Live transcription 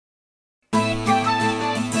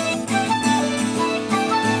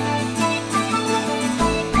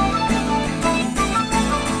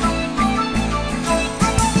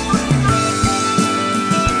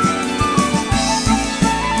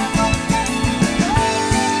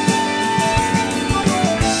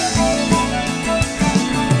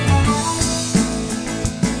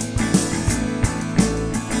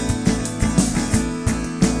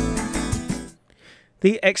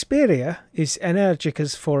The EXPERIA is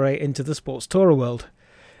Energica's foray into the sports tourer world.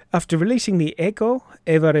 After releasing the Eco,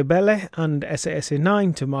 Eva Rebelle and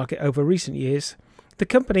SAS9 to market over recent years, the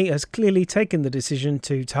company has clearly taken the decision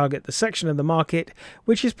to target the section of the market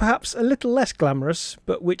which is perhaps a little less glamorous,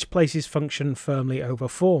 but which places function firmly over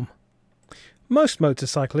form. Most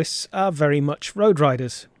motorcyclists are very much road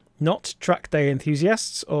riders, not track day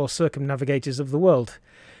enthusiasts or circumnavigators of the world.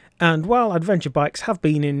 And while adventure bikes have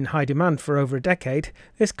been in high demand for over a decade,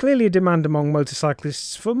 there's clearly a demand among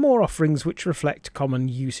motorcyclists for more offerings which reflect common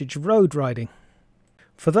usage road riding.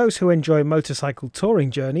 For those who enjoy motorcycle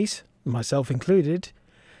touring journeys, myself included,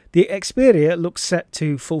 the EXPERIA looks set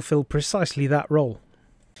to fulfill precisely that role.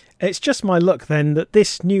 It's just my luck then that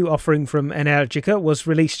this new offering from Energica was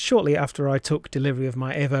released shortly after I took delivery of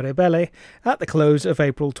my Eva Rebelle at the close of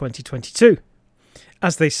April 2022.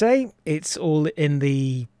 As they say, it's all in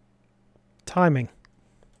the timing.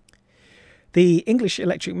 The English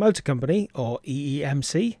Electric Motor Company, or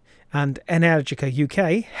EEMC, and Energica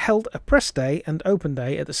UK held a press day and open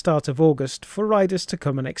day at the start of August for riders to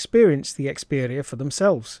come and experience the EXPERIA for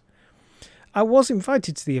themselves. I was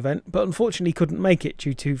invited to the event, but unfortunately couldn't make it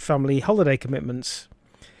due to family holiday commitments.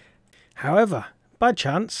 However, by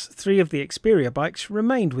chance, 3 of the EXPERIA bikes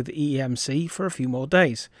remained with EEMC for a few more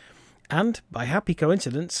days, and, by happy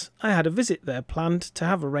coincidence, I had a visit there planned to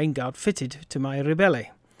have a rain guard fitted to my Rebelle.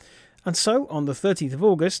 And so, on the 30th of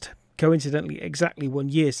August, coincidentally exactly 1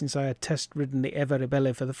 year since I had test-ridden the Eva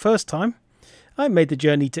Rebelle for the first time, I made the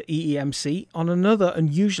journey to EEMC on another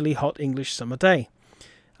unusually hot English summer day.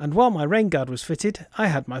 And while my rain guard was fitted, I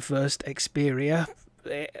had my first EXPERIA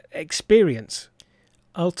experience.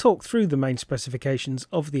 I'll talk through the main specifications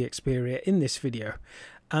of the EXPERIA in this video,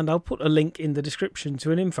 and I'll put a link in the description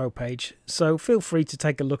to an info page, so feel free to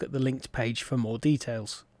take a look at the linked page for more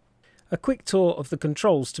details. A quick tour of the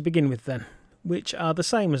controls to begin with then, which are the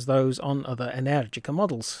same as those on other Energica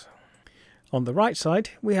models. On the right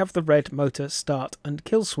side we have the red motor start and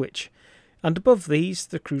kill switch, and above these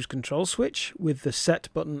the cruise control switch with the set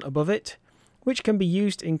button above it, which can be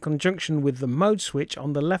used in conjunction with the mode switch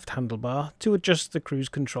on the left handlebar to adjust the cruise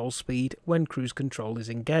control speed when cruise control is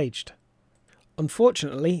engaged.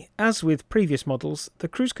 Unfortunately, as with previous models, the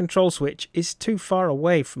cruise control switch is too far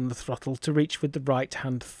away from the throttle to reach with the right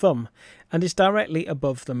hand thumb and is directly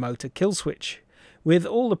above the motor kill switch, with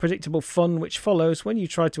all the predictable fun which follows when you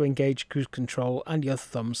try to engage cruise control and your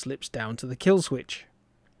thumb slips down to the kill switch.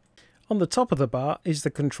 On the top of the bar is the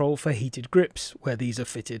control for heated grips, where these are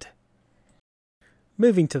fitted.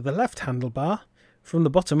 Moving to the left handlebar, from the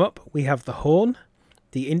bottom up we have the horn,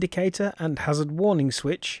 the indicator and hazard warning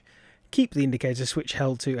switch, keep the indicator switch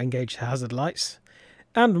held to engage the hazard lights,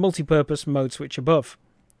 and multi-purpose mode switch above.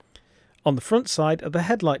 On the front side are the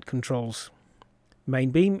headlight controls. Main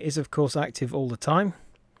beam is of course active all the time.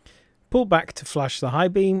 Pull back to flash the high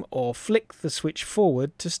beam, or flick the switch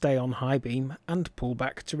forward to stay on high beam and pull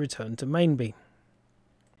back to return to main beam.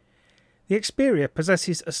 The EXPERIA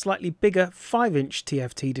possesses a slightly bigger 5-inch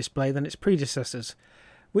TFT display than its predecessors,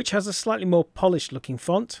 which has a slightly more polished looking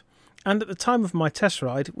font, and at the time of my test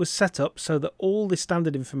ride was set up so that all the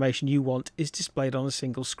standard information you want is displayed on a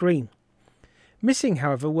single screen. Missing,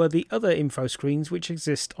 however, were the other info screens which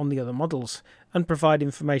exist on the other models, and provide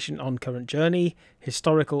information on current journey,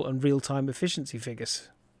 historical and real-time efficiency figures.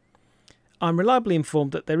 I'm reliably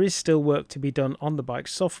informed that there is still work to be done on the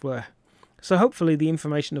bike's software, so hopefully the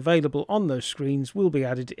information available on those screens will be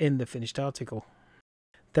added in the finished article.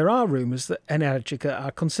 There are rumours that Energica are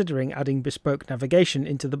considering adding bespoke navigation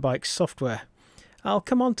into the bike's software. I'll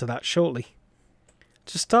come on to that shortly.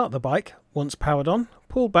 To start the bike, once powered on,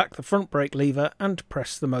 pull back the front brake lever and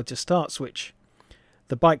press the motor start switch.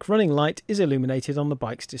 The bike running light is illuminated on the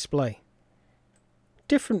bike's display.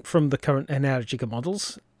 Different from the current Energica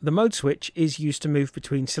models, the mode switch is used to move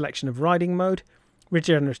between selection of riding mode,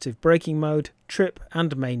 regenerative braking mode, trip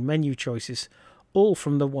and main menu choices, all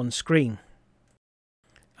from the one screen.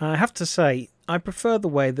 I have to say, I prefer the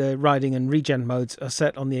way the riding and regen modes are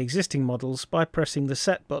set on the existing models by pressing the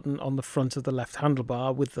set button on the front of the left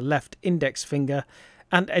handlebar with the left index finger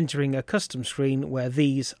and entering a custom screen where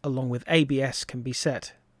these, along with ABS, can be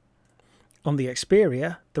set. On the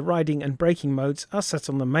EXPERIA, the riding and braking modes are set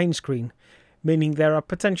on the main screen, meaning there are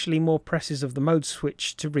potentially more presses of the mode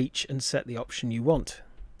switch to reach and set the option you want.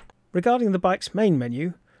 Regarding the bike's main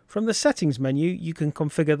menu, from the settings menu you can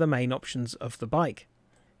configure the main options of the bike.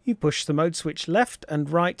 You push the mode switch left and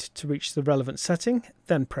right to reach the relevant setting,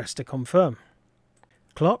 then press to confirm.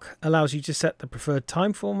 Clock allows you to set the preferred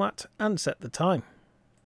time format and set the time.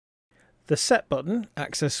 The set button,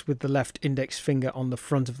 accessed with the left index finger on the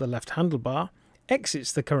front of the left handlebar,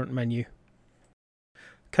 exits the current menu.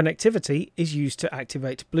 Connectivity is used to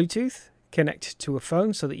activate Bluetooth, connect to a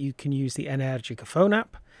phone so that you can use the Energica phone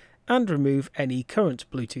app, and remove any current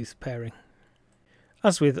Bluetooth pairing.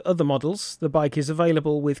 As with other models, the bike is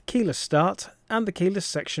available with keyless start, and the keyless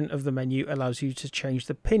section of the menu allows you to change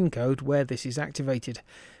the PIN code where this is activated,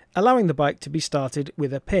 allowing the bike to be started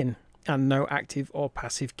with a PIN and no active or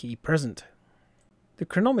passive key present. The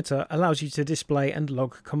chronometer allows you to display and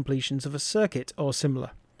log completions of a circuit or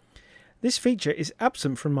similar. This feature is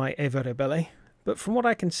absent from my Eva Rebelle, but from what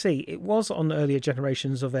I can see it was on earlier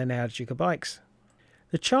generations of Energica bikes.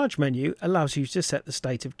 The charge menu allows you to set the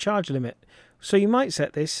state of charge limit, so you might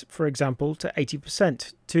set this, for example, to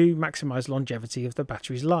 80% to maximise longevity of the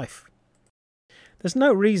battery's life. There's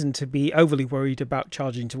no reason to be overly worried about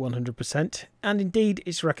charging to 100%, and indeed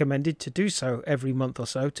it's recommended to do so every month or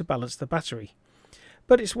so to balance the battery.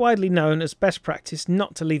 But it's widely known as best practice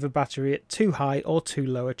not to leave a battery at too high or too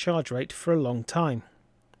low a charge rate for a long time.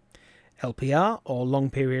 LPR, or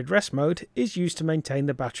long period rest mode, is used to maintain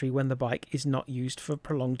the battery when the bike is not used for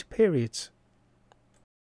prolonged periods.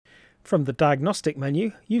 From the diagnostic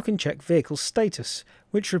menu, you can check vehicle status,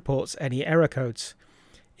 which reports any error codes.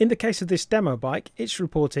 In the case of this demo bike, it's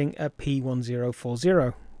reporting a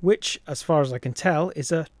P1040, which, as far as I can tell,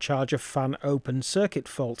 is a charger fan open circuit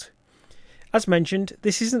fault. As mentioned,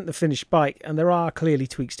 this isn't the finished bike and there are clearly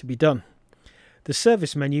tweaks to be done. The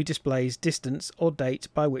service menu displays distance or date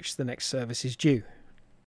by which the next service is due.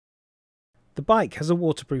 The bike has a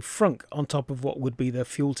waterproof frunk on top of what would be the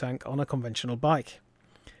fuel tank on a conventional bike.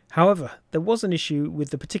 However, there was an issue with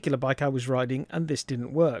the particular bike I was riding and this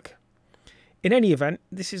didn't work. In any event,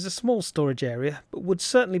 this is a small storage area, but would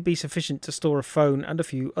certainly be sufficient to store a phone and a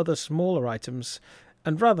few other smaller items,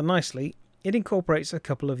 and rather nicely, it incorporates a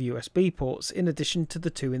couple of USB ports in addition to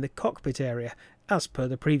the two in the cockpit area, as per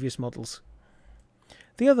the previous models.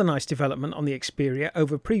 The other nice development on the EXPERIA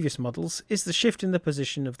over previous models is the shift in the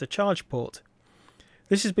position of the charge port.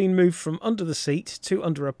 This has been moved from under the seat to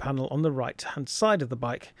under a panel on the right hand side of the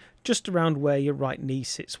bike, just around where your right knee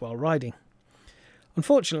sits while riding.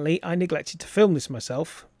 Unfortunately, I neglected to film this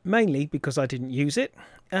myself, mainly because I didn't use it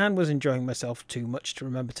and was enjoying myself too much to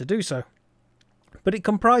remember to do so. But it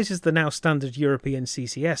comprises the now standard European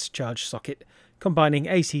CCS charge socket, combining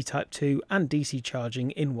AC Type 2 and DC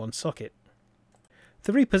charging in one socket.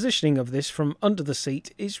 The repositioning of this from under the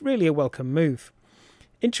seat is really a welcome move.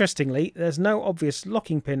 Interestingly, there's no obvious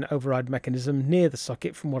locking pin override mechanism near the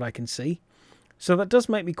socket from what I can see, so that does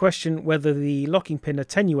make me question whether the locking pin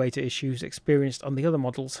attenuator issues experienced on the other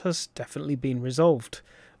models has definitely been resolved,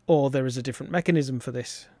 or there is a different mechanism for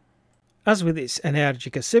this. As with its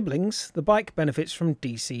Energica siblings, the bike benefits from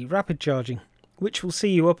DC rapid charging, which will see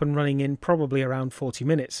you up and running in probably around 40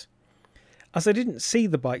 minutes. As I didn't see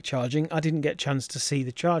the bike charging, I didn't get a chance to see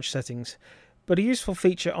the charge settings, but a useful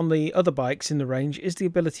feature on the other bikes in the range is the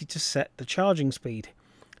ability to set the charging speed.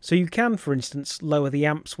 So you can, for instance, lower the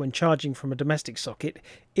amps when charging from a domestic socket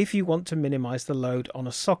if you want to minimise the load on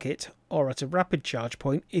a socket, or at a rapid charge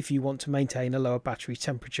point if you want to maintain a lower battery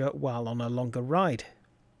temperature while on a longer ride.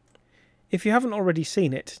 If you haven't already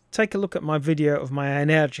seen it, take a look at my video of my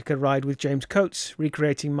Energica ride with James Coates,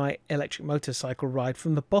 recreating my electric motorcycle ride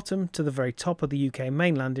from the bottom to the very top of the UK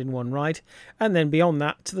mainland in one ride, and then beyond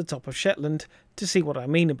that to the top of Shetland, to see what I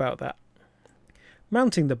mean about that.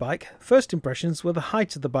 Mounting the bike, first impressions were the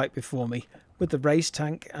height of the bike before me, with the raised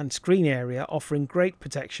tank and screen area offering great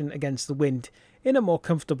protection against the wind in a more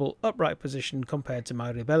comfortable upright position compared to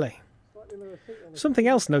my Rebelle. Something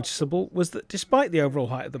else noticeable was that despite the overall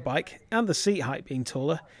height of the bike and the seat height being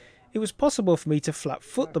taller, it was possible for me to flat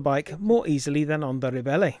foot the bike more easily than on the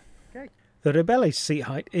Rebelle. The Rebelle's seat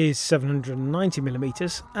height is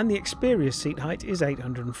 790mm and the EXPERIA's seat height is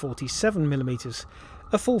 847mm,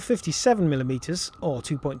 a full 57mm or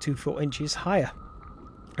 2.24 inches higher.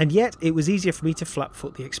 And yet it was easier for me to flat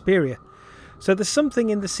foot the EXPERIA, so there's something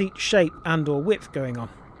in the seat shape and or width going on.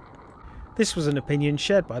 This was an opinion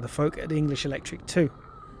shared by the folk at English Electric too.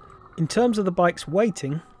 In terms of the bike's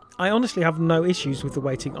weighting, I honestly have no issues with the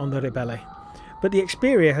weighting on the Rebelle, but the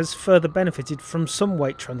EXPERIA has further benefited from some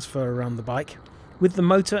weight transfer around the bike, with the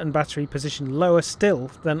motor and battery positioned lower still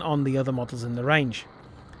than on the other models in the range.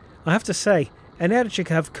 I have to say, Energica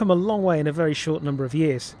have come a long way in a very short number of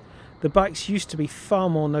years. The bikes used to be far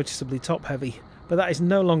more noticeably top heavy, but that is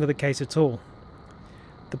no longer the case at all.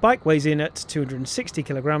 The bike weighs in at 260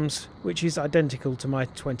 kilograms, which is identical to my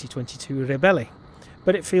 2022 Rebelle,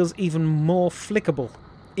 but it feels even more flickable,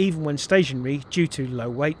 even when stationary due to low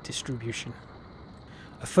weight distribution.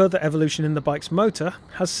 A further evolution in the bike's motor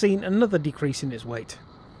has seen another decrease in its weight.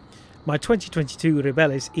 My 2022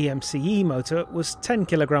 Rebelle's EMCE motor was 10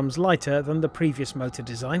 kilograms lighter than the previous motor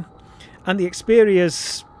design, and the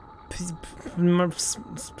EXPERIA's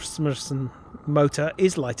motor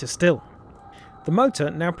is lighter still. The motor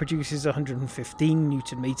now produces 115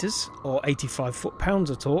 Newton meters or 85 foot-pounds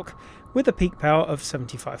of torque with a peak power of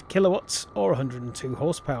 75 kilowatts or 102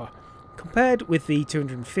 horsepower, compared with the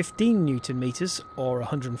 215 Newton meters or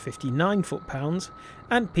 159 foot-pounds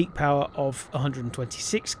and peak power of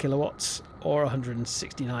 126 kilowatts or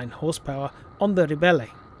 169 horsepower on the Rebelle.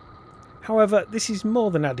 However, this is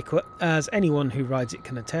more than adequate, as anyone who rides it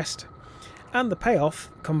can attest, and the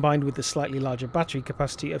payoff, combined with the slightly larger battery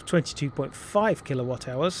capacity of 22.5 kilowatt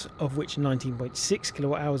hours, of which 19.6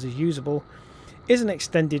 kilowatt hours is usable, is an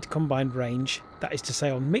extended combined range, that is to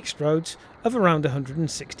say on mixed roads, of around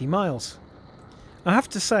 160 miles. I have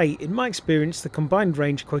to say, in my experience, the combined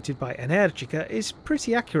range quoted by Energica is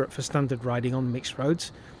pretty accurate for standard riding on mixed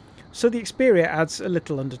roads, so the EXPERIA adds a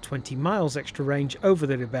little under 20 miles extra range over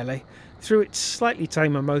the Rebelle through its slightly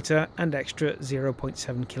tamer motor and extra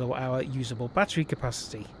 0.7 kilowatt hour usable battery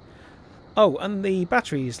capacity. Oh, and the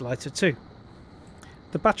battery is lighter too.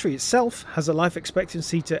 The battery itself has a life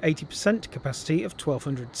expectancy to 80% capacity of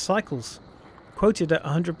 1200 cycles, quoted at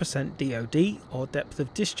 100% DOD or depth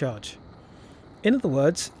of discharge. In other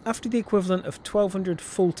words, after the equivalent of 1200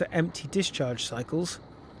 full to empty discharge cycles,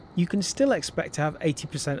 you can still expect to have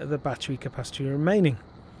 80% of the battery capacity remaining.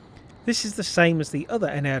 This is the same as the other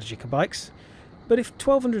Energica bikes, but if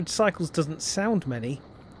 1200 cycles doesn't sound many,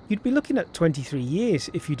 you'd be looking at 23 years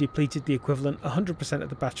if you depleted the equivalent 100% of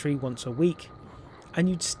the battery once a week, and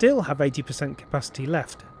you'd still have 80% capacity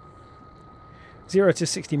left. 0 to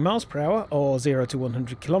 60 miles per hour or 0 to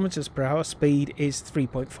 100 kilometers per hour speed is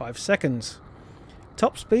 3.5 seconds.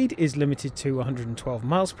 Top speed is limited to 112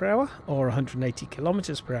 miles per hour or 180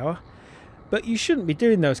 kilometers per hour, but you shouldn't be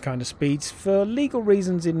doing those kind of speeds for legal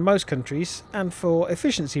reasons in most countries and for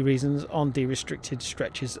efficiency reasons on de-restricted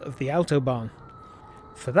stretches of the Autobahn.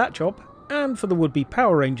 For that job, and for the would-be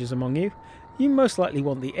Power Rangers among you, you most likely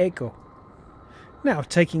want the Eco. Now,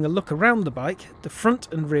 taking a look around the bike, the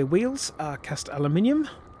front and rear wheels are cast aluminium,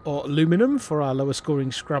 or aluminum for our lower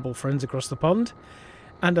scoring Scrabble friends across the pond,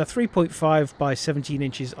 and are 3.5 by 17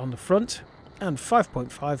 inches on the front and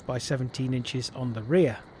 5.5 by 17 inches on the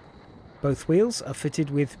rear. Both wheels are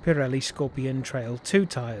fitted with Pirelli Scorpion Trail 2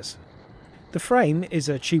 tyres. The frame is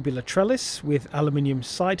a tubular trellis with aluminium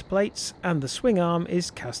side plates, and the swing arm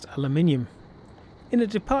is cast aluminium. In a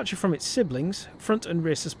departure from its siblings, front and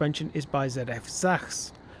rear suspension is by ZF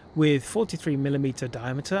Zachs, with 43mm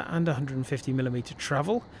diameter and 150mm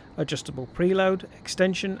travel, adjustable preload,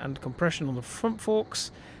 extension and compression on the front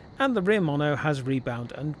forks, and the rear mono has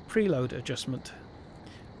rebound and preload adjustment.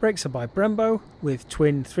 Brakes are by Brembo, with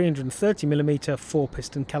twin 330mm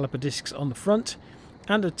 4-piston caliper discs on the front,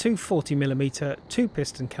 and a 240mm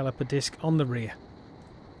 2-piston caliper disc on the rear.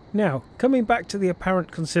 Now, coming back to the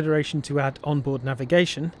apparent consideration to add onboard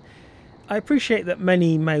navigation, I appreciate that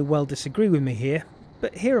many may well disagree with me here,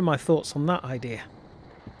 but here are my thoughts on that idea.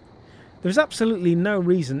 There is absolutely no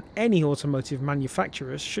reason any automotive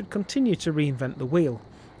manufacturers should continue to reinvent the wheel,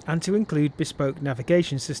 and to include bespoke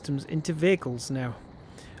navigation systems into vehicles now,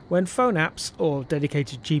 when phone apps or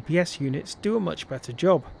dedicated GPS units do a much better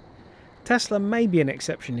job. Tesla may be an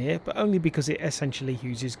exception here, but only because it essentially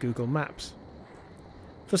uses Google Maps.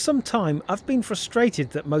 For some time, I've been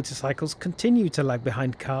frustrated that motorcycles continue to lag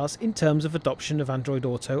behind cars in terms of adoption of Android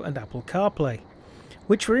Auto and Apple CarPlay,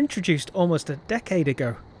 which were introduced almost a decade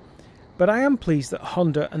ago. But I am pleased that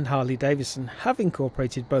Honda and Harley-Davidson have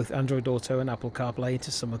incorporated both Android Auto and Apple CarPlay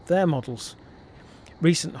into some of their models.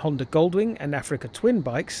 Recent Honda Goldwing and Africa Twin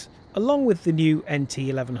bikes, along with the new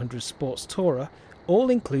NT1100 Sports Tourer, all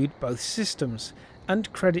include both systems,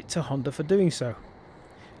 and credit to Honda for doing so.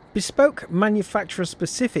 Bespoke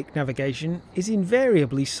manufacturer-specific navigation is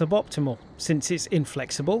invariably suboptimal, since it's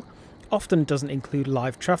inflexible, often doesn't include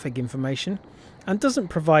live traffic information, and doesn't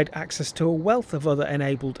provide access to a wealth of other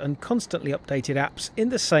enabled and constantly updated apps in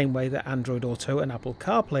the same way that Android Auto and Apple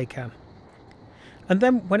CarPlay can. And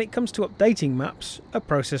then when it comes to updating maps, a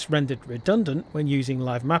process rendered redundant when using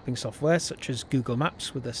live mapping software such as Google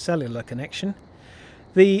Maps with a cellular connection,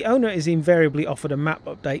 the owner is invariably offered a map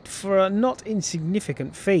update for a not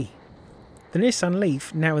insignificant fee. The Nissan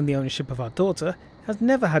Leaf, now in the ownership of our daughter, has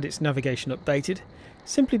never had its navigation updated,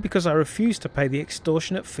 simply because I refuse to pay the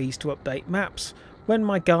extortionate fees to update maps, when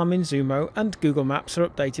my Garmin Zumo and Google Maps are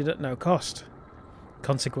updated at no cost.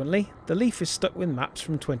 Consequently, the Leaf is stuck with maps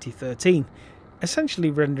from 2013,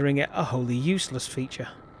 essentially rendering it a wholly useless feature.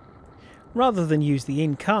 Rather than use the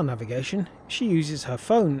in-car navigation, she uses her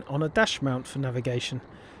phone on a dash mount for navigation,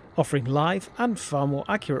 offering live and far more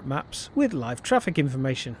accurate maps with live traffic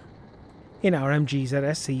information. In our MG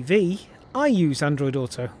ZS EV, I use Android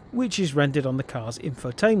Auto, which is rendered on the car's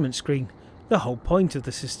infotainment screen, the whole point of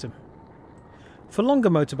the system. For longer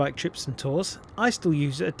motorbike trips and tours, I still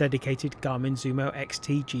use a dedicated Garmin Zumo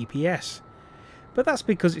XT GPS, but that's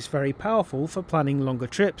because it's very powerful for planning longer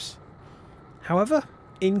trips. However,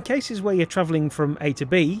 in cases where you're travelling from A to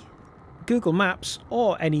B, Google Maps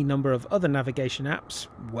or any number of other navigation apps,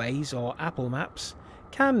 Waze or Apple Maps,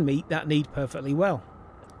 can meet that need perfectly well.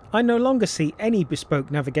 I no longer see any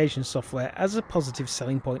bespoke navigation software as a positive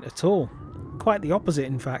selling point at all. Quite the opposite,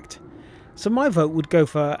 in fact. So my vote would go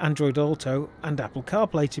for Android Auto and Apple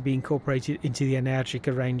CarPlay to be incorporated into the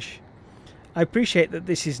Energica range. I appreciate that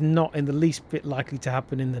this is not in the least bit likely to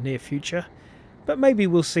happen in the near future, but maybe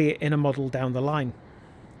we'll see it in a model down the line.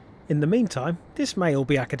 In the meantime, this may all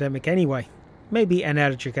be academic anyway. Maybe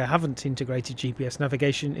Energica haven't integrated GPS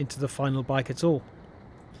navigation into the final bike at all.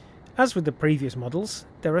 As with the previous models,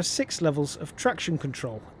 there are 6 levels of traction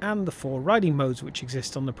control and the 4 riding modes which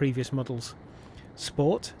exist on the previous models: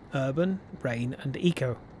 Sport, Urban, Rain and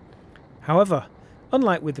Eco. However,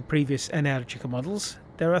 unlike with the previous Energica models,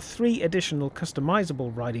 there are 3 additional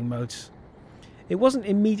customizable riding modes. It wasn't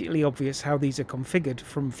immediately obvious how these are configured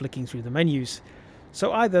from flicking through the menus,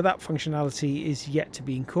 so either that functionality is yet to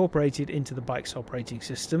be incorporated into the bike's operating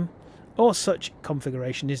system, or such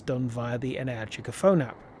configuration is done via the Energica phone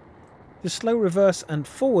app. The slow reverse and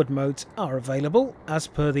forward modes are available as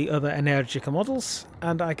per the other Energica models,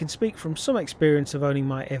 and I can speak from some experience of owning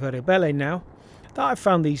my EVA Rebelle now that I've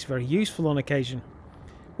found these very useful on occasion.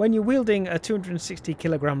 When you're wielding a 260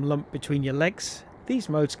 kg lump between your legs, these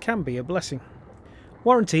modes can be a blessing.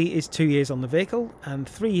 Warranty is 2 years on the vehicle and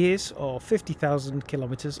 3 years or 50,000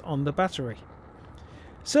 kilometers on the battery.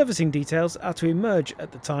 Servicing details are to emerge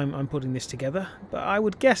at the time I'm putting this together, but I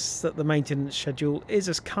would guess that the maintenance schedule is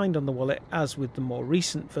as kind on the wallet as with the more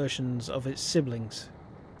recent versions of its siblings.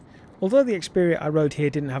 Although the EXPERIA I rode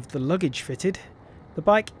here didn't have the luggage fitted, the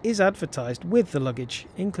bike is advertised with the luggage,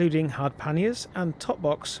 including hard panniers and top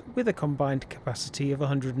box with a combined capacity of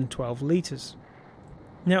 112 litres.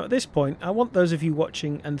 Now at this point, I want those of you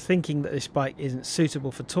watching and thinking that this bike isn't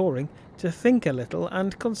suitable for touring to think a little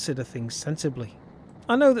and consider things sensibly.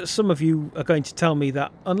 I know that some of you are going to tell me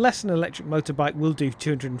that unless an electric motorbike will do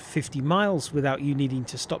 250 miles without you needing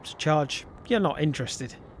to stop to charge, you're not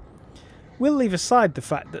interested. We'll leave aside the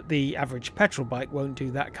fact that the average petrol bike won't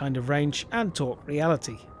do that kind of range and talk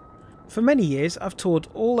reality. For many years I've toured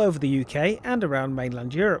all over the UK and around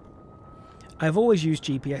mainland Europe. I've always used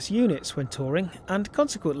GPS units when touring, and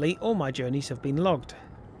consequently all my journeys have been logged.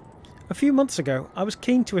 A few months ago I was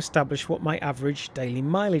keen to establish what my average daily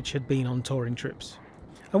mileage had been on touring trips.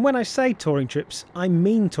 And when I say touring trips, I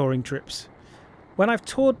mean touring trips. When I've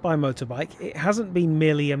toured by motorbike, it hasn't been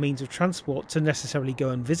merely a means of transport to necessarily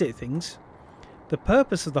go and visit things. The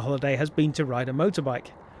purpose of the holiday has been to ride a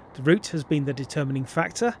motorbike. The route has been the determining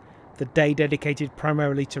factor, the day dedicated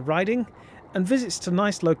primarily to riding, and visits to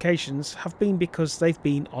nice locations have been because they've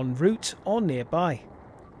been en route or nearby.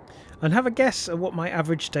 And have a guess at what my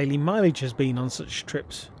average daily mileage has been on such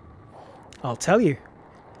trips. I'll tell you.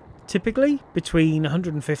 Typically between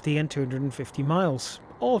 150 and 250 miles,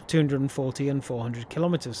 or 240 and 400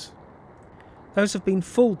 kilometres. Those have been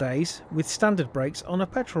full days with standard brakes on a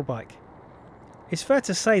petrol bike. It's fair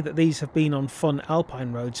to say that these have been on fun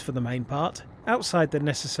alpine roads for the main part, outside the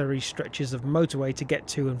necessary stretches of motorway to get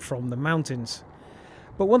to and from the mountains.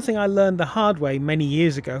 But one thing I learned the hard way many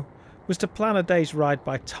years ago was to plan a day's ride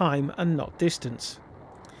by time and not distance.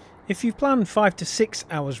 If you plan 5 to 6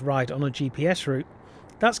 hours ride on a GPS route,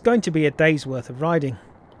 that's going to be a day's worth of riding,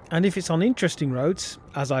 and if it's on interesting roads,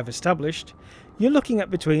 as I've established, you're looking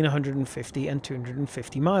at between 150 and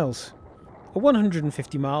 250 miles. A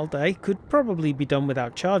 150 mile day could probably be done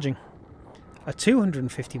without charging. A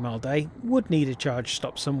 250 mile day would need a charge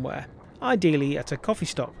stop somewhere, ideally at a coffee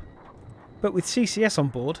stop. But with CCS on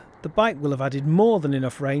board, the bike will have added more than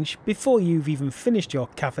enough range before you've even finished your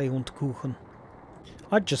Kaffee und Kuchen.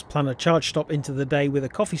 I'd just plan a charge stop into the day with a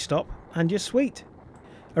coffee stop and you're sweet.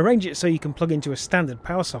 Arrange it so you can plug into a standard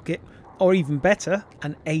power socket, or even better,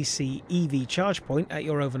 an AC EV charge point at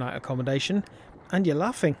your overnight accommodation, and you're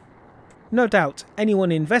laughing. No doubt anyone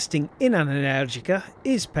investing in an Energica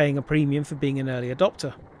is paying a premium for being an early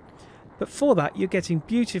adopter, but for that you're getting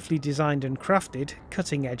beautifully designed and crafted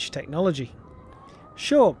cutting-edge technology.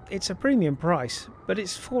 Sure, it's a premium price, but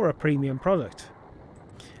it's for a premium product.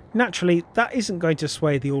 Naturally, that isn't going to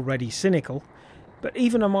sway the already cynical, but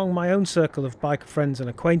even among my own circle of biker friends and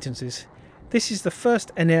acquaintances, This is the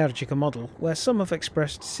first Energica model where some have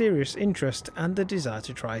expressed serious interest and the desire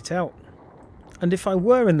to try it out. And if I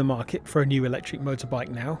were in the market for a new electric motorbike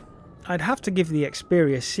now, I'd have to give the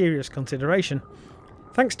EXPERIA serious consideration,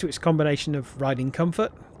 thanks to its combination of riding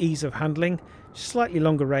comfort, ease of handling, slightly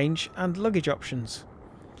longer range and luggage options.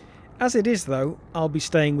 As it is though, I'll be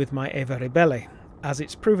staying with my Eva Ribelle, as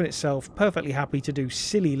it's proven itself perfectly happy to do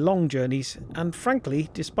silly long journeys, and frankly,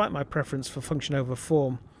 despite my preference for function over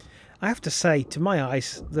form, I have to say, to my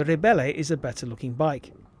eyes, the Ribelle is a better looking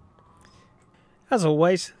bike. As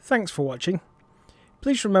always, thanks for watching.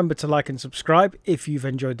 Please remember to like and subscribe if you've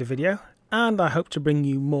enjoyed the video, and I hope to bring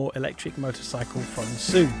you more electric motorcycle fun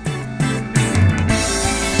soon.